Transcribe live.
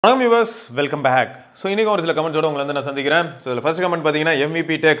வணக்கம் viewers, welcome back. So இன்றைக்கி ஒரு சில கமெண்ட்ஸோட உங்களை வந்து நான் சந்திக்கிறேன். ஸோ இதில் ஃபர்ஸ்ட் கமெண்ட் பார்த்தீங்கன்னா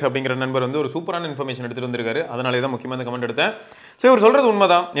MVP டெக் அப்படிங்கிற நண்பர் வந்து ஒரு சூப்பரான இன்ஃபர்மேஷன் எடுத்துகிட்டு வந்திருக்காரு. அதனாலே தான் முக்கியமான கமெண்ட் எடுத்தேன். ஸோ இவர் சொல்கிறது உண்மை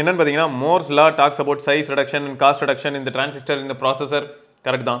தான். என்னென்னு பார்த்தீங்கன்னா, Morse law talks about size reduction and cost reduction இந்த டிரான்சிஸ்டர் இந்த ப்ராசஸர்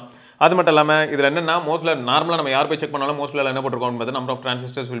கரெக்ட் தான். அது மட்டும் இல்லாமல் இதில் என்னென்னா மோஸ்ட்ல நார்மலாக நம்ம யார் போய் செக் பண்ணாலும் மோஸ்ட்ல என்ன போட்டிருக்கோம் பார்த்தா number of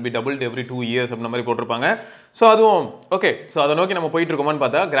transistors will be doubled every 2 years அப்படின்ற மாதிரி போட்டிருப்பாங்க. ஸோ அதுவும் ஓகே. ஸோ அதை நோக்கி நம்ம போயிட்டு இருக்கோமான்னு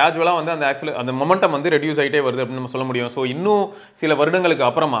பார்த்தா கிராஜுவலாக வந்து அந்த மொமெண்டம் வந்து ரெடியூஸ் ஆகிட்டே வருது அப்படின்னு நம்ம சொல்ல முடியும். ஸோ இன்னும் சில வருடங்களுக்கு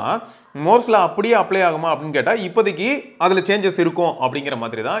அப்புறமா மோர்ஸ்ல அப்படியே அப்ளை ஆகுமா அப்படின்னு கேட்டால் இப்போதைக்கு அதில் சேஞ்சஸ் இருக்கும் அப்படிங்கிற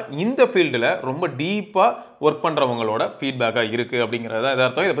மாதிரி தான் இந்த ஃபீல்டில் ரொம்ப டீப்பாக ஒர்க் பண்ணுறவங்களோட ஃபீட்பேக்காக இருக்குது அப்படிங்கிறத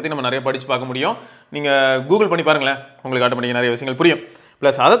அர்த்தம். இதை பற்றி நம்ம நிறைய படித்து பார்க்க முடியும். நீங்கள் கூகுள் பண்ணி பாருங்களேன், உங்களுக்கு ஆட்டோமேட்டிக்காக நிறைய விஷயங்கள் புரியும்.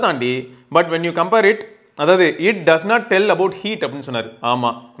 ப்ளஸ் அதை தாண்டி but when you compare it, அதாவது it does not tell about heat அப்படின்னு சொன்னார்.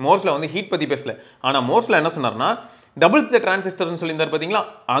 ஆமாம், மோர்ஸில் வந்து ஹீட் பற்றி பேசல. ஆனால் மோர்ஸில் என்ன சொன்னார்னா டபுள்ஸ் த டிரான்சிஸ்டர்னு சொல்லியிருந்தார் பார்த்தீங்களா,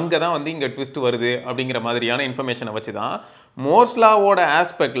 அங்கே தான் வந்து இங்கே ட்விஸ்ட் வருது அப்படிங்கிற மாதிரியான இன்ஃபர்மேஷனை வச்சு தான் மோர்ஸ்லாவோட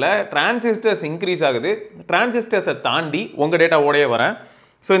ஆஸ்பெக்டில் டிரான்சிஸ்டர்ஸ் இன்க்ரீஸ் ஆகுது. டிரான்சிஸ்டர்ஸை தாண்டி உங்கள் டேட்டாவோடய வரேன்.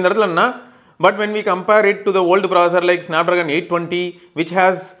 ஸோ இந்த இடத்துல என்ன, but when we compare it to the old processor like Snapdragon 820 which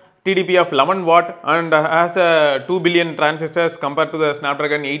has TDP of 11 watt and has a 2 billion transistors compared to the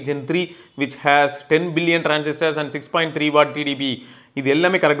Snapdragon 8 Gen 3 which has 10 billion transistors and 6.3 watt TDP. இது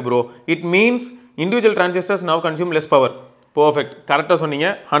எல்லாமே correct bro. It means individual transistors now consume less power. Perfect, கரெக்டாக சொன்னீங்க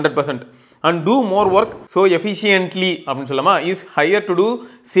 100%. and do more work so efficiently அப்படின்னு சொல்லமா is higher to do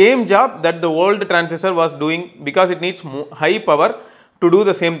same job that the old transistor was doing because it needs high power to do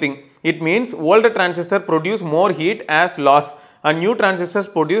the same thing. It means older transistor produce more heat as loss and new transistors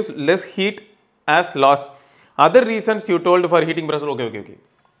produce less heat as loss. Other reasons you told for heating process. Okay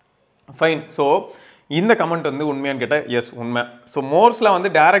fine. So இந்த comment வந்து உண்மையான்னு கேட்டால் S உண்மை. So மோர்ஸில் வந்து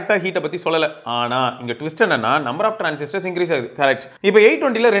டேரெக்டாக ஹீட்டை பற்றி சொல்லலை. ஆனால் இங்கே ட்விஸ்ட் என்னன்னா நம்பர் ஆஃப் டிரான்சிஸ்டர்ஸ் இன்க்ரீஸ் ஆகுது. கரெக்ட். இப்போ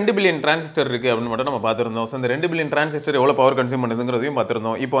 820ல் 2 பில்லியன் டிரான்சிஸ்டர் இருக்குது அப்படின்னு மட்டும் நம்ம பார்த்துருந்தோம். ஸோ இந்த 2 பில்லியன் டிரான்சிஸ்டர் எவ்வளோ பவர் கன்சியூம் பண்ணுதுங்கிறதையும்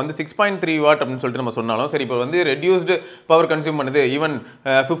பார்த்துருந்தோம். இப்போ வந்து 6.3 வாட் அப்படின்னு சொல்லிட்டு நம்ம சொன்னாலும் சரி, இப்போ வந்து ரெடியூஸ்டு பவர் கன்சியூம் பண்ணுது, ஈவன்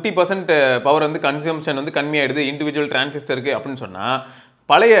 50% பவர் வந்து கன்சியூம்ஷன் வந்து கம்மியாயிடுது இண்டிவிஜுவல் டிரான்சிஸ்டருக்கு அப்படின்னு சொன்னால்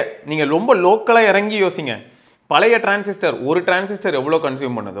பழைய நீங்கள் ரொம்ப லோக்கலாக இறங்கி யோசிங்க. பழைய டிரான்சிஸ்டர் ஒரு டிரான்சிஸ்டர் எவ்வளோ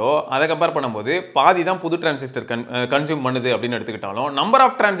கன்சியூம் பண்ணுதோ அதை கம்பேர் பண்ணும்போது பாதி தான் புது டிரான்சிஸ்டர் கன்சியூம் பண்ணுது அப்படின்னு எடுத்துக்கிட்டாலும் number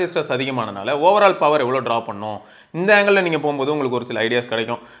of transistors அதிகமானனால overall power எவ்வளோ ட்ரா பண்ணும், இந்த ஆங்கிளில் நீங்கள் போகும்போது உங்களுக்கு ஒரு சில ஐடியாஸ்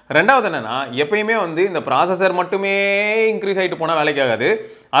கிடைக்கும். ரெண்டாவது என்னென்னா, எப்பயுமே வந்து இந்த ப்ராசஸர் மட்டுமே இன்க்ரீஸ் ஆகிட்டு போனால் வேலைக்கு ஆகாது.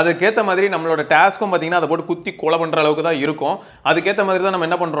 அதுக்கேற்ற மாதிரி நம்மளோட டாஸ்க்கும் பார்த்தீங்கன்னா அதை போட்டு குத்தி கொலை பண்ணுற அளவுக்கு தான் இருக்கும். அதுக்கேற்ற மாதிரி தான் நம்ம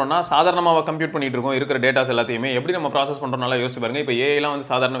என்ன பண்ணுறோம்னா சாதாரணமாக கம்ப்யூட் பண்ணிட்டு இருக்கோம். இருக்கிற டேட்டாஸ் எல்லாத்தையுமே எப்படி நம்ம ப்ராசஸ் பண்ணுறோம்னால யோசிச்சு பாருங்க. இப்போ ஏஐலாம் வந்து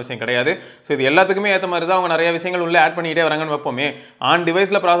சாதாரண விஷயம் கிடையாது. ஸோ இது எல்லாத்துக்குமே ஏற்ற மாதிரி தான் அவங்க நிறைய விஷயங்கள் உள்ளே ஆட் பண்ணிக்கிட்டே வராங்கன்னு வைப்போமே. ஆன்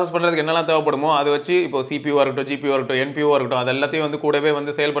டிவைஸில் ப்ராசஸ் பண்ணுறதுக்கு என்னெல்லாம் தேவைப்படுமோ அதை வச்சு இப்போ சிபியூவாக இருக்கட்டும், ஜிபியூவாக இருக்கட்டும், என்பியூவாக இருக்கட்டும், அது எல்லாத்தையும் வந்து கூடவே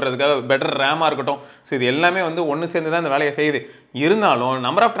வந்து செயல்படுறதுக்காக பெட்டர் ரேமாக இருக்கட்டும். ஸோ இது எல்லாமே வந்து ஒன்று சேர்ந்து தான் இந்த வேலையை செய்யுது. இருந்தாலும்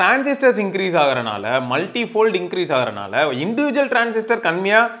number of transistors increase ஆகிறனால, multifold increase ஆகிறனால individual transistor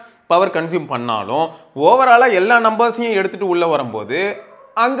கம்மியாக பவர் கன்சியூம் பண்ணாலும் ஓவராலாக எல்லா நம்பர்ஸையும் எடுத்துகிட்டு உள்ளே வரும்போது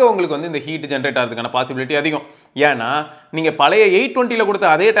அங்கே உங்களுக்கு வந்து இந்த ஹீட் ஜென்ரேட் ஆகிறதுக்கான பாசிபிலிட்டி அதிகம். ஏன்னா நீங்கள் பழைய 820ல் கொடுத்த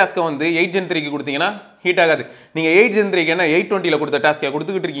அதே டாஸ்க்கை வந்து 8 Gen 3க்கு கொடுத்தீங்கன்னா ஹீட் ஆகாது. நீங்கள் 8 Gen 3க்கு என்ன 820ல் கொடுத்த டாஸ்க்கை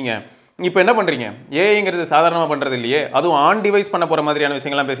கொடுத்துக்கிட்டு இருக்கீங்க. இப்போ என்ன பண்ணுறீங்க, ஏஐங்கிறது சாதாரணமாக பண்ணுறது இல்லையே, அதுவும் ஆன் டிவைஸ் பண்ண போகிற மாதிரியான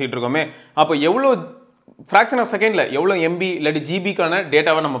விஷயங்கள்லாம் பேசிகிட்டு இருக்கோமே. அப்போ எவ்வளோ ஃப்ராக்ஷன் ஆஃப் செகண்டில் எவ்வளோ எம்பி இல்லாட்டி ஜிபிக்கான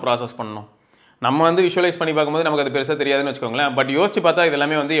டேட்டாவை நம்ம ப்ராசஸ் பண்ணணும். நம்ம வந்து விஷுவலைஸ் பண்ணி பார்க்கும்போது நமக்கு அது பெருசாக தெரியாதுன்னு வச்சுக்கோங்களேன். பட் யோசிச்சு பார்த்தா இது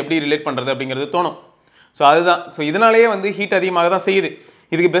எல்லாமே வந்து எப்படி ரிலேட் பண்ணுறது அப்படிங்கிறது தோணும். ஸோ அதுதான். ஸோ இதனாலேயே வந்து ஹீட் அதிகமாக தான் செய்யுது.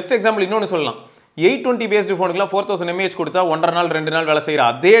 இதுக்கு பெஸ்ட் எக்ஸாம்பிள் இன்னொன்று சொல்லலாம். 820 பேஸ்டு ஃபோனுக்குலாம் 4000 mAh கொடுத்தா 1.5 நாள் 2 நாள் வேலை செய்கிற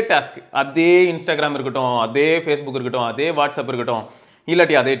அதே டாஸ்க், அதே இன்ஸ்டாகிராம் இருக்கட்டும், அதே ஃபேஸ்புக் இருக்கட்டும், அதே வாட்ஸ்அப் இருக்கட்டும்,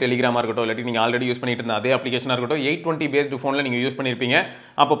 இல்லாட்டி அதே டெலிகிராமாக இருக்கட்டும், இல்லாட்டி நீங்கள் ஆல்ரெடி யூஸ் பண்ணிட்டு இருந்த அதே அப்ளிகேஷனாக இருக்கட்டும், 820 பேஸ்டு ஃபோனில் நீங்கள் யூஸ் பண்ணியிருப்பீங்க.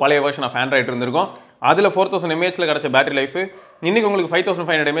 அப்போ பழைய வெர்ஷன் ஆஃப் ஆண்ட்ராய்டு இருந்திருக்கும். அதில் 4000 mAhல கிடச்ச பேட்டரி லைஃப் இன்றைக்கி உங்களுக்கு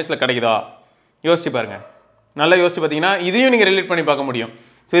 5500 mAhல கிடைக்குதா? யோசிச்சு பாருங்க. நல்லா யோசிச்சு பார்த்தீங்கன்னா இதையும் நீங்கள் ரிலேட் பண்ணி பார்க்க முடியும்.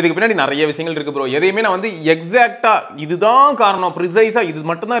 ஸோ இதுக்கு பின்னாடி நிறைய விஷயங்கள் இருக்குது ப்ரோ. எதையுமே நான் வந்து எக்ஸாக்டாக இதுதான் காரணம், ப்ரிசைஸாக இது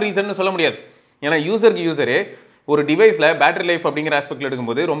மட்டும்தான் ரீசன்னு சொல்ல முடியாது. ஏன்னா யூசரே ஒரு டிவைஸில் பேட்டரி லைஃப் அப்படிங்கிற ஆஸ்பெக்டில்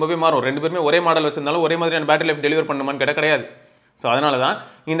எடுக்கும்போது ரொம்பவே மாறும். ரெண்டு பேருமே ஒரே மாடல் வச்சிருந்தாலும் ஒரே மாதிரியான பேட்டரி லைஃப் டெலிவர் பண்ணுமான்னு கேட்டால் கிடையாது. ஸோ அதனால தான்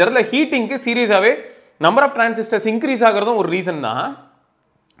இந்த இடத்துல ஹீட்டிங்க்கு சீரியஸாகவே நம்பர் ஆஃப் டிரான்சிஸ்டர்ஸ் இன்க்ரீஸ் ஆகிறதும் ஒரு ரீசன் தான்.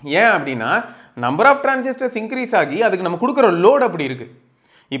 ஏன் அப்படின்னா நம்பர் ஆஃப் டிரான்சிஸ்டர்ஸ் இன்க்ரீஸ் ஆகி அதுக்கு நம்ம கொடுக்குற லோட் அப்படி இருக்குது.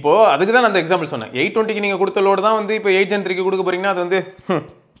 இப்போ அதுக்கு தான் நான் அந்த எக்ஸாம்பிள் சொன்னேன். 820க்கு நீங்கள் கொடுத்த லோடு தான் வந்து இப்போ 8 Gen 3க்கு கொடுக்க போறீங்கன்னா அது வந்து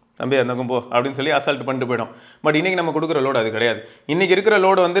தம்பி அந்த போ அப்படின்னு சொல்லி அசால்ட் பண்ணிட்டு போயிடும். பட் இன்றைக்கி நம்ம கொடுக்குற லோடு அது கிடையாது. இன்றைக்கி இருக்கிற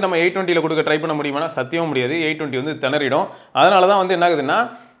லோடு வந்து நம்ம 820ல் கொடுக்க ட்ரை பண்ண முடியுமானா சத்தியமும் முடியாது. 820 வந்து திணறிடும். அதனால தான் வந்து என்ன ஆகுதுன்னா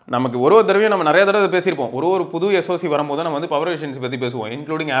நமக்கு ஒரு தடவையும் நம்ம நிறைய தடவை பேசியிருப்போம். ஒரு புது SOC வரும்போது நம்ம வந்து பவர் எஃபிஷியன்சி பற்றி பேசுவோம்.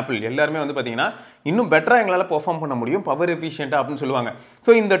 இன்க்ளூடிங் ஆப்பிள் எல்லாருமே வந்து பார்த்தீங்கன்னா இன்னும் பெட்டராக எங்களால் பெர்ஃபார்ம் பண்ண முடியும் பவர் எஃபிஷியன்ட்டாக அப்படின்னு சொல்லுவாங்க.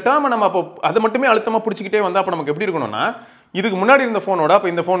 ஸோ இந்த டேர்மை நம்ம அப்போ அதை மட்டுமே அழுத்தமாக பிடிச்சிக்கிட்டே வந்து அப்போ நமக்கு எப்படி இருக்கணும்னா இதுக்கு முன்னாடி இருந்த ஃபோனோட அப்போ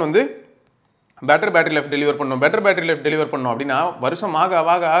இந்த ஃபோன் வந்து பேட்டரி லைஃப் டெலிவர் பண்ணணும் அப்படின்னா வருஷம்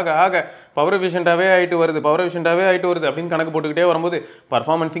ஆக பவர் எஃபிஷியண்டாகவே ஆகிட்டு வருது அப்படின்னு கணக்கு போட்டுக்கிட்டே வரும்போது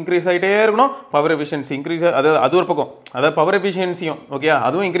பர்ஃபார்மன்ஸ் இன்க்ரீஸ் ஆகிட்டே இருக்கணும், பவர் எஃபிஷியன்சி இன்க்ரீஸ், அது ஒரு பக்கம், அதாவது பவர் எஃபிஷியன்சியும் ஓகே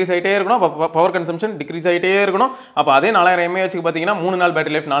அதுவும் இன்க்ரீஸ் ஆகிட்டே இருக்கணும், பவர் கன்சம்ஷன் டிக்ரீஸ் ஆகிட்டே இருக்கணும். அப்போ அதே 4000 mAhக்கு பார்த்தீங்கன்னா 3 நாள்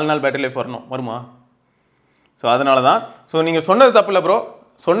பேட்டரி லைஃப் 4 நாள் பேட்டரி லைஃப் வருமா? ஸோ அதனால தான் நீங்கள் சொன்னது தப்பு இல்லை ப்ரோ,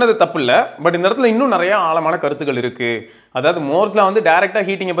 சொன்னது தப்பு இல்லை. பட் இந்த இடத்துல இன்னும் நிறைய ஆழமான கருத்துக்கள் இருக்குது. அதாவது மோர்ஸ்லாம் வந்து டைரெக்டாக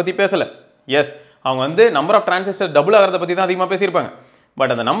ஹீட்டிங்கை பற்றி பேசலை. எஸ், அவங்க வந்து நம்பர் ஆஃப் டிரான்சிஸ்டர் டபுள் ஆகிறத பற்றி தான் அதிகமாக பேசியிருப்பாங்க.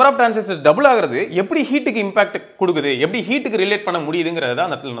 பட் அந்த நம்பர் ஆஃப் டிரான்சிஸ்டர் டபுள் ஆகிறது எப்படி ஹீட்டுக்கு இம்பாக்ட் கொடுக்குது, எப்படி ஹீட்டுக்கு ரிலேட் பண்ண முடியுதுங்கிறத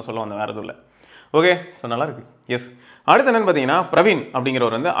அந்த இடத்துல நான் சொல்ல வந்தேன், வேறு எதுவும் இல்லை. ஓகே, ஸோ நல்லா இருக்கு. எஸ், அடுத்து என்னன்னு பார்த்தீங்கன்னா பிரவீன்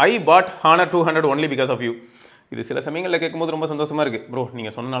அப்படிங்கிறவர் வந்து ஐ பாட் Honor 200 only because of you. இது சில சமயங்களில் கேட்கும்போது ரொம்ப சந்தோஷமா இருக்குது. ப்ரோ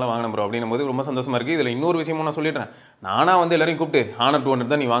நீங்கள் சொன்னனால வாங்கினேன் ப்ரோ அப்படின்னும் போது ரொம்ப சந்தோஷமா இருக்குது. இதில் இன்னொரு விஷயமும் நான் சொல்லிடுறேன். நானாக வந்து எல்லாரையும் கூப்பிட்டு Honor 200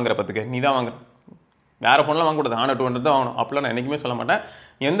 தான் நீ வாங்குற, பத்துக்கு நீ தான் வாங்குற, வேறு ஃபோன்லாம் வாங்கக்கூடாது, Honor 200 தான் வாங்கணும் அப்படிலாம் நான் என்றைக்குமே சொல்ல மாட்டேன்.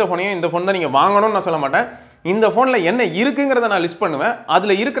 எந்த ஃபோனையும் இந்த ஃபோன் தான் நீங்கள் வாங்கணும்னு நான் சொல்ல மாட்டேன். இந்த ஃபோனில் என்ன இருக்குங்கிறத நான் லிஸ்ட் பண்ணுவேன்.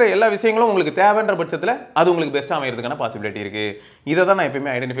 அதில் இருக்கிற எல்லா விஷயங்களும் உங்களுக்கு தேவைன்ற பட்சத்தில் அது உங்களுக்கு பெஸ்ட்டாக அமைகிறதுக்கான பாசிபிலிட்டி இருக்குது. இதை தான் நான்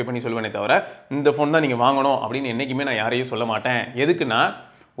எப்பயுமே ஐடென்டிஃபை பண்ணி சொல்லுவேனே தவிர இந்த ஃபோன் தான் நீங்கள் வாங்கணும் அப்படின்னு என்றைக்குமே நான் யாரையும் சொல்ல மாட்டேன். எதுக்குன்னா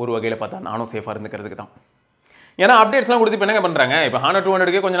ஒரு வகையில் பார்த்தா நானும் சேஃபாக இருந்துக்கிறதுக்கு தான். ஏன்னா அப்டேட்ஸ்லாம் கொடுத்து இப்போ என்னங்க பண்ணுறாங்க, இப்போ Honor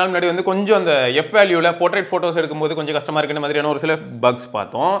 200 கொஞ்ச நாள் முன்னாடி வந்து கொஞ்சம் அந்த எஃப் வேல்யூவில் போர்ட்ரேட் ஃபோட்டோஸ் எடுக்கும்போது கொஞ்சம் கஷ்டமாக இருக்குன்ற மாதிரியான ஒரு சில பக்ஸ்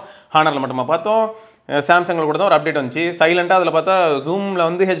பார்த்தோம். ஹானரில் மட்டுமா பார்த்தோம், சாம்சங்கில் கூட தான் ஒரு அப்டேட் வந்துச்சு. சைலண்டாக அதில் பார்த்தா ஜூமில்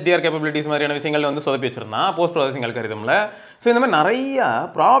வந்து ஹெச்டிஆர் கேப்பபிலிட்டிஸ் மாதிரியான விஷயங்கள் வந்து சொதப்பி வச்சிருந்தான் போஸ்ட் ப்ராசஸிங் அல்காரிதமில். ஸோ இந்த மாதிரி நிறையா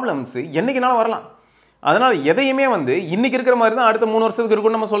ப்ராப்ளம்ஸ் என்றைக்குனாலும் வரலாம். அதனால் எதையுமே வந்து இன்றைக்கி இருக்கிற மாதிரி தான் அடுத்த 3 வருஷத்துக்கு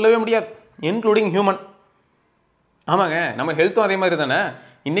இருக்குன்னு நம்ம சொல்லவே முடியாது, இன்க்ளூடிங் ஹியூமன். ஆமாங்க, நம்ம ஹெல்த்தும் அதே மாதிரி தானே.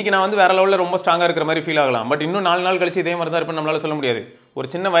 இன்றைக்கி நான் வந்து வேறு லெவலில் ரொம்ப ஸ்ட்ராங்காக இருக்கிற மாதிரி ஃபீல் ஆகலாம். பட் இன்னும் 4 நாள் கழிச்சு இதே மாதிரி தான் இருப்பேன் நம்மளால் சொல்ல முடியாது. ஒரு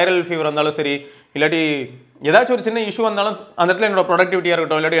சின்ன வைரல் ஃபீவர் வந்தாலும் சரி, இல்லாட்டி ஏதாச்சும் ஒரு சின்ன இஷ்யூ வந்தாலும் அந்த இடத்துல என்னோட ப்ரொடக்டிவிட்டியாக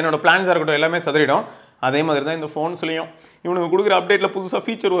இருக்கட்டும், இல்லாட்டி என்னோட பிளான்ஸாக இருக்கட்டும் எல்லாமே சதறிடும். அதே மாதிரி தான் இந்த ஃபோன்ஸ்லையும் இவனுக்கு கொடுக்குற அப்டேட்டில் புதுசாக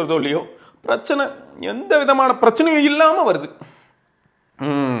ஃபீச்சர் வருதோ இல்லையோ பிரச்சனை எந்த விதமான பிரச்சனையும் இல்லாமல் வருது.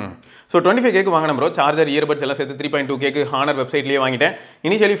 ஸோ 25K வாங்கினேன் ப்ரோ, சார்ஜர் இயர்பட்ஸ் எல்லாம் சேர்த்து 3.2K Honor வெப்சைட்லேயே வாங்கிட்டேன்.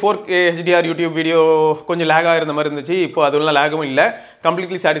 Initially 4K HDR YouTube video கொஞ்சம் லேகாக இருந்த மாதிரி இருந்துச்சு. இப்போ அதெல்லாம் லேகவும் இல்லை,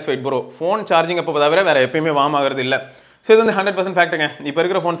 completely satisfied bro. Phone charging அப்போ தவிர வேறு எப்பயுமே வார்ம் ஆகிறது இல்லை. ஸோ இது வந்து 100% ஃபேக்ட்டுங்க. இப்போ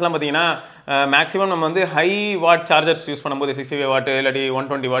இருக்கிற ஃபோன்ஸ்லாம் பார்த்தீங்கன்னா மேக்ஸிமம் நம்ம வந்து ஹை வாட் சார்ஜர்ஸ் யூஸ் பண்ணும்போது 65 வாட் இல்லாட்டி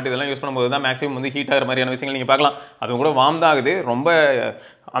 120 வாட் இதெல்லாம் யூஸ் பண்ணும்போது தான் மேக்ஸிமம் வந்து ஹீட் ஆகிற மாதிரியான விஷயங்கள் நீங்கள் பார்க்கலாம். அதுவும் கூட வார்ம் தான் ஆகுது, ரொம்ப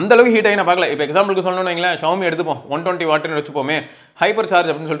அந்தளவுக்கு ஹீட் ஆகி நான் பார்க்கல. இப்போ எக்ஸாம்பிளுக்கு சொல்லணும்னு வைங்களேன், Xiaomi எடுத்துப்போம், 120 வாட்னு வச்சுப்போமே, ஹைப்பர் சார்ஜ்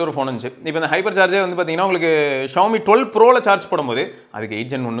அப்படின்னு சொல்லிட்டு ஒரு ஃபோன் இருந்துச்சு. இப்போ இந்த ஹைப்பர் சார்ஜே வந்து பார்த்தீங்கன்னா உங்களுக்கு Xiaomi 12 Proவில் சார்ஜ் போடும்போது அதுக்கு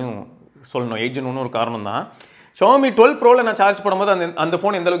 8 Gen 1 சொல்லணும், 8 Gen 1 ஒரு காரணம் தான். Xiaomi 12 Proவில் நான் சார்ஜ் போடும்போது அந்த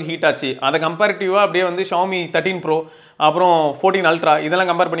ஃபோன் எந்த அளவுக்கு ஹீட் ஆச்சு, அதை கம்பேரிட்டிவாக அப்படியே வந்து Xiaomi 13 Pro அப்புறம் 14 Ultra இதெல்லாம்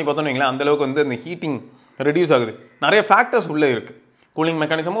கம்பேர் பண்ணி பார்த்தோன்னு வைங்களேன், அந்தளவுக்கு வந்து அந்த ஹீட்டிங் ரெடியூஸ் ஆகுது. நிறைய ஃபேக்டர்ஸ் உள்ளே இருக்குது. கூலிங்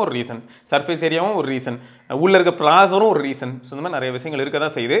மெக்கானிசமும் ஒரு ரீசன், சர்ஃபேஸ் ஏரியாவும் ஒரு ரீசன், உள்ளே இருக்க ப்ராசரும் ஒரு ரீசன். ஸோ இந்த மாதிரி நிறைய விஷயங்கள் இருக்க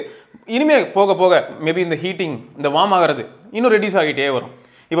தான் செய்யுது. இனிமேல் போக போக மேபி இந்த ஹீட்டிங் இந்த வார்ம் ஆகிறது இன்னும் ரெடியூஸ் ஆகிட்டே வரும்.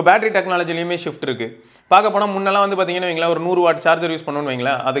 இப்போ பேட்டரி டெக்னாலஜிலையுமே ஷிஃப்ட் இருக்குது. பார்க்க போனால் முன்னெல்லாம் வந்து பார்த்தீங்கன்னா வைங்களேன் ஒரு 100 வாட் சார்ஜர் யூஸ் பண்ணணும்னு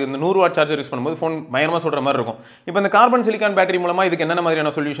வைங்களேன், அதுக்கு இந்த 100 வாட் சார்ஜர் யூஸ் பண்ணும்போது ஃபோன் பயங்கரமாக சொல்கிற மாதிரி இருக்கும். இப்போ இந்த கார்பன் சிலிக்கான் பேட்டரி மூலமாக இதுக்கு என்னென்ன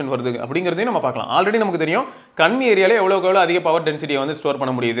மாதிரியான சொல்யூஷன் வருது அப்படிங்கிறதையும் நம்ம பார்க்கலாம். ஆல்ரெடி நமக்கு தெரியும் கம்மி ஏரியாவில் எவ்வளோ அதிக பவர் டென்சிட்டியை வந்து ஸ்டோர்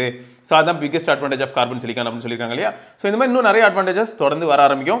பண்ண முடியுது. ஸோ அதான் biggest advantage of carbon silicon அப்படின்னு சொல்லியிருக்காங்க இல்லையா. ஸோ இந்த மாதிரி இன்னும் நிறைய அட்வான்டேஜஸ் தொடர்ந்து வர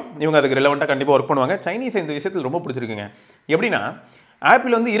ஆரம்பிக்கும். இவங்க அதுக்கு ரிலவெண்ட்டாக கண்டிப்பாக ஒர்க் பண்ணுவாங்க. சைனீஸ் இந்த விஷயத்தில் ரொம்ப பிடிச்சிருக்குங்க. எப்படின்னா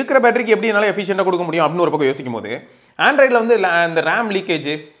ஆப்பிள் வந்து இருக்கிற பேட்டரிக்கு எப்படி என்னால் எஃபிஷியண்டாக கொடுக்க முடியும் அப்படின்னு ஒரு பக்கம் யோசிக்கும் போது, ஆண்ட்ராய்டில் வந்து இந்த ரேம்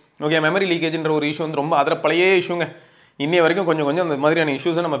லீக்கேஜ் ஓகே மெமரி லீக்கேஜ்ன்ற ஒரு இஷ்யூ வந்து ரொம்ப அதில் பழைய இஷ்யூங்க. இன்னைய வரைக்கும் கொஞ்சம் அந்த மாதிரியான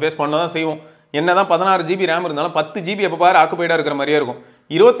இஷ்யூஸை நம்ம ஃபேஸ் பண்ண தான் செய்வோம். என்ன தான் 16 GB ரேம் இருந்தாலும் 10 GB எப்போ பாரு ஆக்குபைடாக இருக்கிற மாதிரியே இருக்கும்.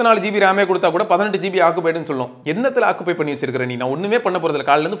 24 GB ரேமே கொடுத்தா கூட 18 GB ஆக்குபைடுன்னு சொல்லும். என்னத்தில் ஆக்குபை பண்ணி வச்சிருக்கிற நீ, நான் ஒன்றுமே பண்ண போகிறதில்ல,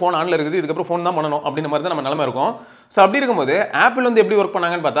 காலிலேருந்து ஃபோன் ஆனில் இருக்குது, இதுக்கப்புறம் ஃபோன் தான் பண்ணணும் அப்படின்ற மாதிரி தான் நம்ம நிலமை இருக்கும். ஸோ அப்படி இருக்கும்போது ஆப்பிள் வந்து எப்படி ஒர்க்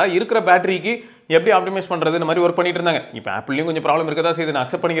பண்ணாங்கன்னு பார்த்தா இருக்கிற பேட்டரிக்கு எப்படி ஆப்டிமைஸ் பண்ணுறது இந்த மாதிரி ஒர்க் பண்ணிட்டு இருந்தாங்க. இப்போ ஆப்பிள்லையும் கொஞ்சம் ப்ராப்ளம் இருக்கதா செய்து நான்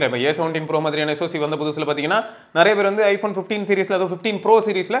அக்செப்ட் பண்ணிக்கிறேன். இப்போ A17 Pro மாதிரியான SoC வந்த புதுசில் பார்த்தீங்கன்னா நிறைய பேர் வந்து iPhone 15 சீரிஸில் அதுவும் 15 Pro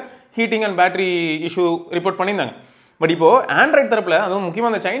சீரிஸில் heating and battery issue report பண்ணியிருந்தாங்க. பட் இப்போ ஆண்ட்ராய்ட் தரப்பில் அதுவும்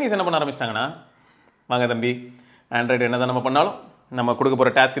முக்கியமாக அந்த சைனீஸ் என்ன பண்ண ஆரம்பிச்சிட்டாங்கன்னா, வாங்க தம்பி ஆண்ட்ராய்டு என்ன தான் நம்ம பண்ணாலும் நம்ம கொடுக்க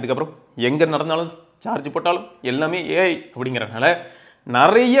போகிற டாஸ்க் இதுக்கப்புறம் எங்கே நடந்தாலும் சார்ஜ் போட்டாலும் எல்லாமே ஏஐ அப்படிங்கிறனால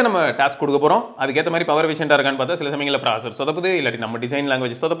நிறைய நம்ம டாஸ்க் கொடுக்க போகிறோம். அதுக்கேற்ற மாதிரி பவர் எஃபிஷியண்டாக இருக்கான்னு பார்த்தா சில சமயங்களில் ப்ராசர் சொதப்புது, இல்லாட்டி நம்ம டிசைன்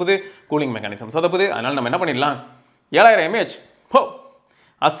லாங்குவேஜ் சொதப்புது, கூலிங் மெக்கானிசம் சொதப்புது. அதனால் நம்ம என்ன பண்ணிடலாம், 7000 mAh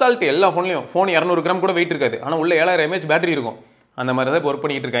அசால்ட்டு எல்லா ஃபோன்லையும். ஃபோன் 200 கிராம் கூட வெயிட் இருக்காது, ஆனால் உள்ள 7000 mAh பேட்டரி இருக்கும். அந்த மாதிரி தான் ஒர்க்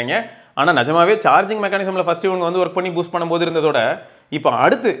பண்ணிட்டு இருக்காங்க. ஆனால் நிஜமாவே சார்ஜிங் மெக்கானிசமில் ஃபஸ்ட்டு இவங்க வந்து ஒர்க் பண்ணி பூஸ்ட் பண்ணும்போது இருந்ததோட இப்போ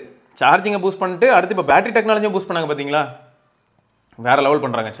அடுத்து சார்ஜிங்கை பூஸ்ட் பண்ணிட்டு அடுத்து இப்போ பேட்டரி டெக்னாலஜியும் பூஸ்ட் பண்ணாங்க. பார்த்தீங்களா, வேறு லெவல்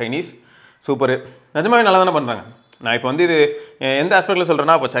பண்ணுறாங்க சைனீஸ். சூப்பர், நிஜமாவே நல்லா தானே பண்ணுறாங்க. நான் இப்போ வந்து இது எந்த ஆஸ்பெக்டில்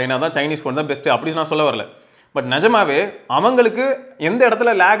சொல்கிறேன்னா, இப்போ சைனா தான் சைனீஸ் ஃபோன் தான் பெஸ்ட்டு அப்படி நான் சொல்ல வரல. பட் நிஜமாவே அவங்களுக்கு எந்த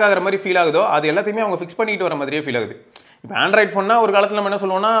இடத்துல லேக் ஆகிற மாதிரி ஃபீல் ஆகுதோ அது எல்லாத்தையுமே அவங்க ஃபிக்ஸ் பண்ணிட்டு வர மாதிரியே ஃபீல் ஆகுது. இப்போ ஆண்ட்ராய்ட் ஃபோன்னா ஒரு காலத்தில் நம்ம என்ன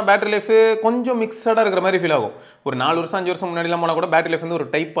சொல்லுவோம்னா பேட்டரி லைஃப் கொஞ்சம் மிக்சடாக இருக்கிற மாதிரி ஃபீல் ஆகும். ஒரு 4 வருஷம் 5 வருஷம் முன்னாடிலாம் போனால் கூட பேட்டரி லைஃப் வந்து ஒரு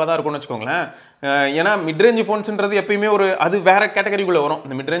டைப்பாக தான் இருக்கும்னு வச்சுக்கோங்களேன். ஏன்னா மிட்ரேஞ்ச் ஃபோன்ஸ்ன்றது எப்பயுமே அது வேற கேட்டகரிக்குள்ளே வரும்.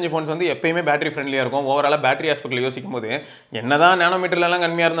 இந்த மிட்ரேஞ்ச் ஃபோன்ஸ் வந்து எப்பயுமே பேட்டரி ஃப்ரெண்ட்லியாக இருக்கும். ஓவராலாக பேட்டரி ஆஸ்பெக்டில் யோசிக்கும் போது என்னதான் நேனோமீட்டர்லாம்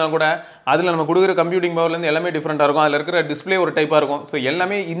கம்மியாக இருந்தாலும் கூட அதில் நம்ம கொடுக்குற கம்ப்யூட்டிங் பவர்லேருந்து எல்லாமே டிஃப்ரெண்ட்டாக இருக்கும். அதில் இருக்கிற டிஸ்பிளே ஒரு டைப்பாக இருக்கும். ஸோ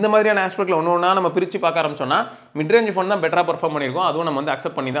எல்லாமே இந்த மாதிரியான ஆஸ்பெக்டில் ஒன்று ஒன்றா நம்ம பிரித்து பார்க்க ஆரம்பிச்சோம்னா மிட்ரேஞ்ச் ஃபோன் தான் பெட்டராக பர்ஃபார்ம் பண்ணியிருக்கோம். அதுவும் நம்ம வந்து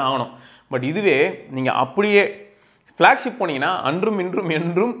அக்செப்ட் பண்ணி தான் ஆகணும். பட் இதுவே நீங்கள் அப்படியே ஃப்ளாக்ஷிப் போனீங்கன்னா அன்றும் இன்றும்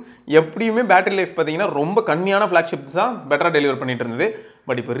என்றும் எப்படியுமே பேட்டரி லைஃப் பார்த்தீங்கன்னா ரொம்ப கம்மியான ஃப்ளாக்ஷிப்ஸ் தான் பெட்டராக டெலிவர் பண்ணிட்டு இருந்தது.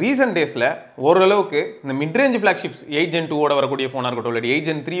 பட் இப்போ ரீசெண்ட் டேஸில் ஓரளவுக்கு இந்த மிட்ரேஞ்ச் ஃப்ளாக்ஷிப்ஸ் 8 Gen 2 வரக்கூடிய ஃபோனாக இருக்கட்டும், இல்லாட்டி 8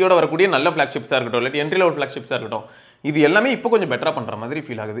 Gen 3 வரக்கூடிய நல்ல ஃப்ளாக்ஷிப்ஸாக இருக்கட்டும், இல்லாட்டி என்ட்ரி லெவல் ஃப்ளாக்ஷிப்ஸாக இருக்கட்டும், இது எல்லாமே இப்போ கொஞ்சம் பெட்டராக பண்ணுற மாதிரி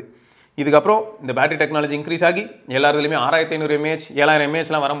ஃபீல் ஆகுது. இதுக்கப்புறம் இந்த பேட்டரி டெக்னாலஜி இன்க்ரீஸ் ஆகி எல்லாருமே 6500 mAh 7000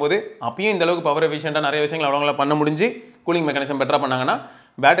 mAhலாம் வரும்போது அப்பயும் இந்த அளவுக்கு பவர் எஃபிஷியண்டாக நிறைய விஷயங்கள் அவங்களால பண்ண முடிஞ்சு கூலிங் மெக்கானிசம் பெட்டராக பண்ணாங்கன்னா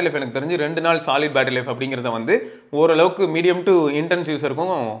பேட்டரி லைஃப் எனக்கு தெரிஞ்சு 2 நாள் சாலிட் பேட்டரி லைஃப் அப்படிங்கிறத வந்து ஓரளவுக்கு மீடியம் டு இன்டென்ஸ்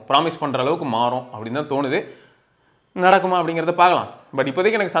யூஸருக்கும் ப்ராமிஸ் பண்ணுற அளவுக்கு மாறும் அப்படின்னு தான் தோணுது. நடக்குமா அப்படிங்கிறத பார்க்கலாம். பட்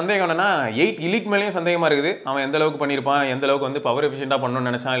இப்போதைக்கு எனக்கு சந்தேகம் என்னன்னா 8 Elite மேலேயும் சந்தேகமாக இருக்குது. அவன் எந்த அளவுக்கு பண்ணியிருப்பான், எந்த அளவுக்கு வந்து பவர் எஃபிஷியண்டாக பண்ணணும்னு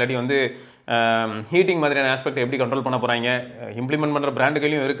நினச்சான், இல்லாட்டி வந்து ஹீட்டிங் மாதிரியான ஆஸ்பெக்ட் எப்படி கண்ட்ரோல் பண்ண போகிறாங்க, இம்ப்ளிமெண்ட் பண்ணுற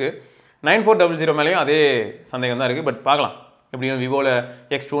பிராண்டுகளையும் இருக்குது. 9400 மேலேயும் அதே சந்தேகம் தான் இருக்குது. பட் பார்க்கலாம். எப்படியும் விவோவில்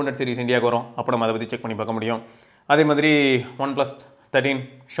X200 சீரிஸ் இந்தியாவுக்கு வரும். அப்போ நம்ம அதை பற்றி செக் பண்ணி பார்க்க முடியும். அதே மாதிரி OnePlus 13,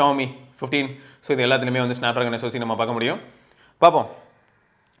 Xiaomi 15, ஸோ இது எல்லாத்துலேயுமே வந்து ஸ்னாப்ட்ராகன் SoC நம்ம பார்க்க முடியும். பார்ப்போம்.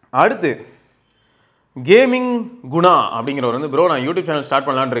 அடுத்து கேமிங் குணா அப்படிங்கிறவர் வந்து ப்ரோ நான் யூடியூப் சேனல் ஸ்டார்ட்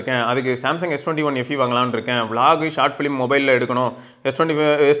பண்ணலான்னு இருக்கேன். அதுக்கு Samsung S21 FE வாங்கலான்னு இருக்கேன். vlog ஷார்ட் ஃபிலிம் மொபைலில் எடுக்கணும்.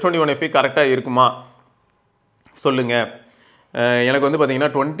 S21 FE கரெக்டாக இருக்குமா சொல்லுங்கள். எனக்கு வந்து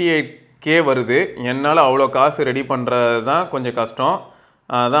பார்த்தீங்கன்னா 28K வருது. என்னால் அவ்வளோ காசு ரெடி பண்ணுறது தான் கொஞ்சம் கஷ்டம்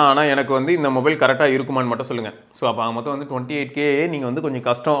அதான். ஆனால் எனக்கு வந்து இந்த மொபைல் கரெக்டாக இருக்குமான்னு மட்டும் சொல்லுங்கள். ஸோ அப்போ மொத்தம் வந்து 28K நீங்கள் வந்து கொஞ்சம்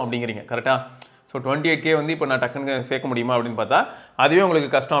கஷ்டம் அப்படிங்கிறீங்க கரெக்டாக. ஸோ 28K வந்து இப்போ நான் டக்குன்னு சேர்க்க முடியுமா அப்படின்னு பார்த்தா அதுவே உங்களுக்கு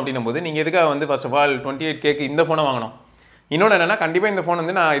கஷ்டம் அப்படின்னும் போது நீங்கள் எதுக்காக வந்து ஃபர்ஸ்ட் ஆஃப் ஆல் 28Kக்கு இந்த ஃபோனை வாங்கணும். இன்னொன்று என்னென்னா கண்டிப்பாக இந்த ஃபோன்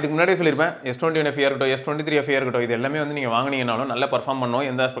வந்து நான் இதுக்கு முன்னாடியே சொல்லியிருப்பேன். S21 FE இருக்கட்டும், S23 FE இருக்கட்டும், இது எல்லாமே வந்து நீங்கள் வாங்கினீங்கனாலும் நல்லா பர்ஃபார்ம் பண்ணணும்.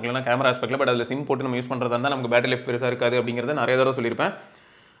 எந்த ஆஸ்பெக்ட்லாம் கேமரா ஆஸ்பெக்டில். பட் அதில் சிம் போட்டு நம்ம யூஸ் பண்ணுறதா இருந்தால் நமக்கு பேட்டரி லைஃப் பெருசாக இருக்காது அப்படிங்கிறத நிறைய தடவை சொல்லியிருப்பேன்.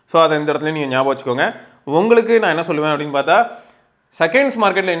 ஸோ அதை இந்த இடத்துல நீங்கள் ஞாபகம் வச்சுக்கோங்க. உங்களுக்கு நான் என்ன சொல்லுவேன் அப்படின்னு பார்த்தா செகண்ட்ஸ்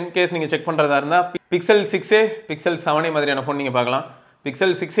மார்க்கெட்டில் இன்கேஸ் நீங்கள் செக் பண்ணுறதா இருந்தால் Pixel 6a, Pixel 7a மாதிரியான ஃபோன் நீங்கள் பார்க்கலாம். Pixel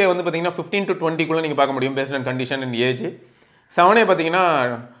 6a வந்து பார்த்தீங்கன்னா 15 to 20 நீங்கள் பார்க்க முடியும் based on condition and age. 7a பார்த்தீங்கன்னா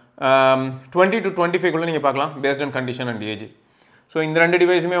 20 to 25 நீங்கள் பார்க்கலாம் based on condition and age. So இந்த 2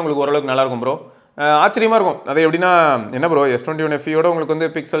 டிவைஸுமே உங்களுக்கு ஓரளவுக்கு நல்லாயிருக்கும் ப்ரோ. ஆச்சரியமாக இருக்கும். அது எப்படின்னா என்ன ப்ரோ S21 FEயோட உங்களுக்கு வந்து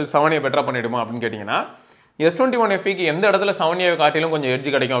Pixel 7a பெட்டராக பண்ணிவிடுமா அப்படின்னு கேட்டிங்கன்னா S21 FEக்கு எந்த இடத்துல 7a காட்டிலும் கொஞ்சம்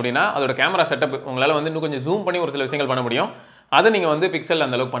எட்ஜ் கிடைக்கும் அப்படின்னா அதோட கேமரா செட்டப் உங்களால் வந்து இன்னும் கொஞ்சம் ஜூம் பண்ணி ஒரு சில விஷயங்கள் பண்ண முடியும். அதை நீங்கள் வந்து பிக்சல்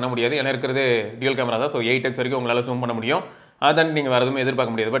அந்த அளவுக்கு பண்ண முடியாது. ஏன்னா இருக்கிறது டியூல் கேமரா தான். ஸோ 8x வரைக்கும் உங்களால் ஜூம் பண்ண முடியும். அதான் நீங்கள் வேறு எதுவும்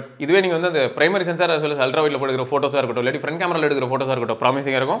எதிர்பார்க்க முடியாது. பட் இதுவே நீங்கள் வந்து அந்த primary sensor as well as ultra வைட்ல எடுக்கிற ஃபோட்டோஸாக இருக்கட்டும், இல்லாட்டி ஃப்ரண்ட் கேமராவில் எடுக்கிற ஃபோட்டோஸாக இருக்கட்டும்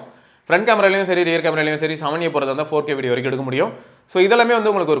ப்ராமிசிங்காக இருக்கும். ஃப்ரண்ட் கேமராலையும் சரி ரியர் கேமராலையும் சரி 7a போகிறதா இருந்தால் 4K வீடியோ வரைக்கும் எடுக்க முடியும். ஸோ இதெல்லாமே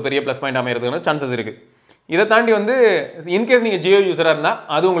வந்து உங்களுக்கு ஒரு பெரிய ப்ளஸ் பாயிண்ட் அமைகிறதுக்கு சான்சஸ் இருக்குது. இதை தாண்டி வந்து இன்கேஸ் நீங்கள் ஜியோ யூஸராக இருந்தால்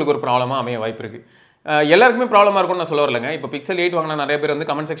அது உங்களுக்கு ஒரு ப்ராப்ளமாக அமைய வாய்ப்பு இருக்குது. எல்லாருக்குமே ப்ராப்ளமாக இருக்கும்னு நான் சொல்ல வரலைங்க. இப்போ Pixel 8 வாங்கினா நிறைய பேர் வந்து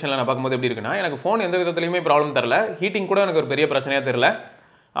கமெண்ட் செக்ஷனில் நான் பார்க்கும்போது எப்படி இருக்குன்னா எனக்கு ஃபோன் எந்த விதத்துலையுமே ப்ராப்ளம் தரல, ஹீட்டிங் கூட எனக்கு ஒரு பெரிய பிரச்சனையாக தெரியல,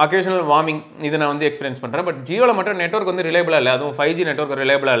 அக்கேஷனல் வார்மிங் இதை நான் வந்து எக்ஸ்பீரியன்ஸ் பண்ணுறேன். பட் ஜியோவில் மட்டும் நெட்வொர்க் வந்து ரிலேபிளாக இல்லை, அதுவும் 5G நெட்வொர்க்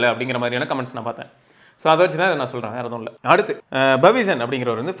ரிலேபிளாக இல்லை அப்படிங்கிற மாதிரியான கமெண்ட்ஸ் நான் பார்த்தேன். ஸோ அதை வச்சு தான் நான் சொல்கிறேன், வேறு எதுவும் இல்லை. அடுத்து பவிசன்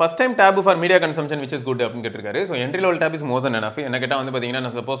அப்படிங்கிறவர் வந்து first time tape for media consumption which is good அப்படின்னு கேட்டிருக்காரு. So entry level tape is more than enough. என்ன கேட்டால் வந்து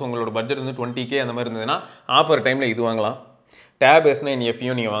பார்த்தீங்கன்னா சப்போஸ் உங்களோட பட்ஜெட் வந்து 20K அந்த மாதிரி இருந்ததுன்னா ஆஃபர் டைமில் இது வாங்கலாம். டேப் S9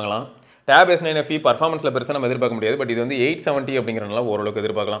 FEயும் நீங்கள் வாங்கலாம். டேப் S9 FE பர்ஃபார்மன்ஸில் பெருசாக நம்ம எதிர்பார்க்க முடியாது. பட் இது வந்து 870 அப்படிங்கிறனால ஓரளவுக்கு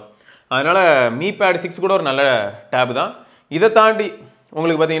எதிர்பார்க்கலாம். அதனால் Mi Pad 6 கூட ஒரு நல்ல டேப் தான். இதை தாண்டி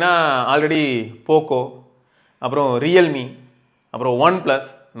உங்களுக்கு பார்த்தீங்கன்னா ஆல்ரெடி போக்கோ, அப்புறம் ரியல்மி, அப்புறம் OnePlus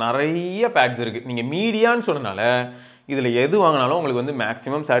நிறைய பேட்ஸ் இருக்குது. நீங்கள் மீடியான்னு சொன்னனால இதில் எது வாங்கினாலும் உங்களுக்கு வந்து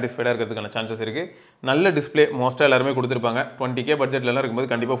மேக்ஸிமம் சாட்டிஸ்ஃபைடாக இருக்கிறதுக்கான சான்சஸ் இருக்குது. நல்ல டிஸ்பிளே மோஸ்ட்டாக எல்லாருமே கொடுத்துருப்பாங்க. 20K பட்ஜெட்லாம்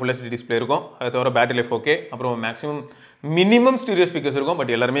இருக்கும்போது கண்டிப்பாக ஃபுல் HD டிஸ்பிளே இருக்கும். அதை தவிர பேட்டரி லைஃப் ஓகே. அப்புறம் மேக்ஸிமம் மினிமம் ஸ்டீரியோ ஸ்பீக்கர்ஸ் இருக்கும்.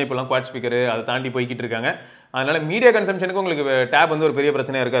 பட் எல்லாருமே இப்போலாம் குவாட் ஸ்பீக்கர் அதை தாண்டி போய்கிட்டு இருக்காங்க. அதனால் மீடியா கன்சம்ஷனுக்கு உங்களுக்கு டேப் வந்து ஒரு பெரிய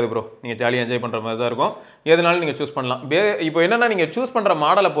பிரச்சனையாக இருக்காது ப்ரோ. நீங்கள் ஜாலியாக என்ஜாய் பண்ணுற மாதிரி தான் இருக்கும். எதனாலும் நீங்கள் சூஸ் பண்ணலாம். இப்போ என்னென்னா நீங்கள் சூஸ் பண்ணுற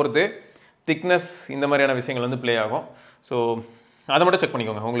மாடலை பொறுத்து திக்னஸ் இந்த மாதிரியான விஷயங்கள் வந்து ப்ளே ஆகும். ஸோ அதை மட்டும் செக்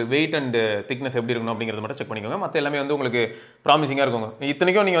பண்ணிக்கோங்க. உங்களுக்கு வெயிட் அண்ட் திக்னஸ் எப்படி இருக்கணும் அப்படிங்கிறத மட்டும் செக் பண்ணிக்கோங்க. மற்ற எல்லாமே வந்து உங்களுக்கு ப்ராமிசிங்காக இருக்குங்க.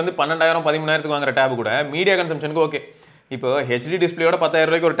 இத்தனைக்கும் நீங்கள் வந்து 12,000 13,000 வாங்குற டேப் கூட மீடியா கன்சம்ஷனுக்கு ஓகே. இப்போ HD டிஸ்பிளேயோட 10,000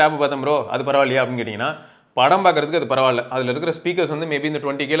 ரூபாய்க்கு ஒரு டேப் பார்த்தோம் ப்ரோ, அது பரவாயில்லையா அப்படின்னு கேட்டிங்கன்னா படம் பார்க்குறதுக்கு அது பரவாயில்ல. அதில் இருக்கிற ஸ்பீக்கர்ஸ் வந்து மேபி இந்த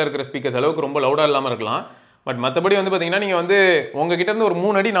 20K இருக்கிற ஸ்பீக்கர்ஸ் அளவுக்கு ரொம்ப லவுடாக இல்லாமல் இருக்கலாம். பட் மற்றபடி வந்து பார்த்தீங்கன்னா நீங்கள் வந்து உங்ககிட்ட இருந்து ஒரு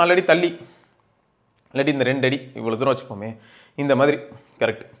 3 அடி 4 அடி தள்ளி, இல்லாட்டி இந்த 2 அடி இவ்வளோ தூரம் வச்சுப்போமே, இந்த மாதிரி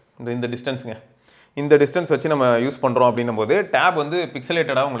கரெக்ட் இந்த டிஸ்டன்ஸுங்க, இந்த டிஸ்டன்ஸ் வச்சு நம்ம யூஸ் பண்ணுறோம் அப்படின்னும் போது டேப் வந்து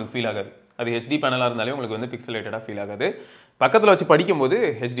பிக்சலேட்டடாக உங்களுக்கு ஃபீல் ஆகாது. அது ஹெச்டி பேனலாக இருந்தாலே உங்களுக்கு வந்து பிக்சலேட்டடாக ஃபீல் ஆகாது. பக்கத்தில் வச்சு படிக்கும்போது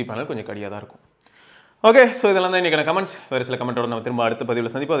ஹெச்டி பேனல் கொஞ்சம் கடியாக தான் இருக்கும். ஓகே, ஸோ இதெல்லாம் தான் இன்றைக்கான கமெண்ட்ஸ். வேறு சில கமெண்ட்டோட நம்ம திரும்ப அடுத்த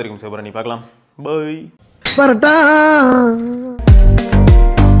பதிவில் சந்திப்போம். அது வரைக்கும் சிவபுரணி பார்க்கலாம். பை.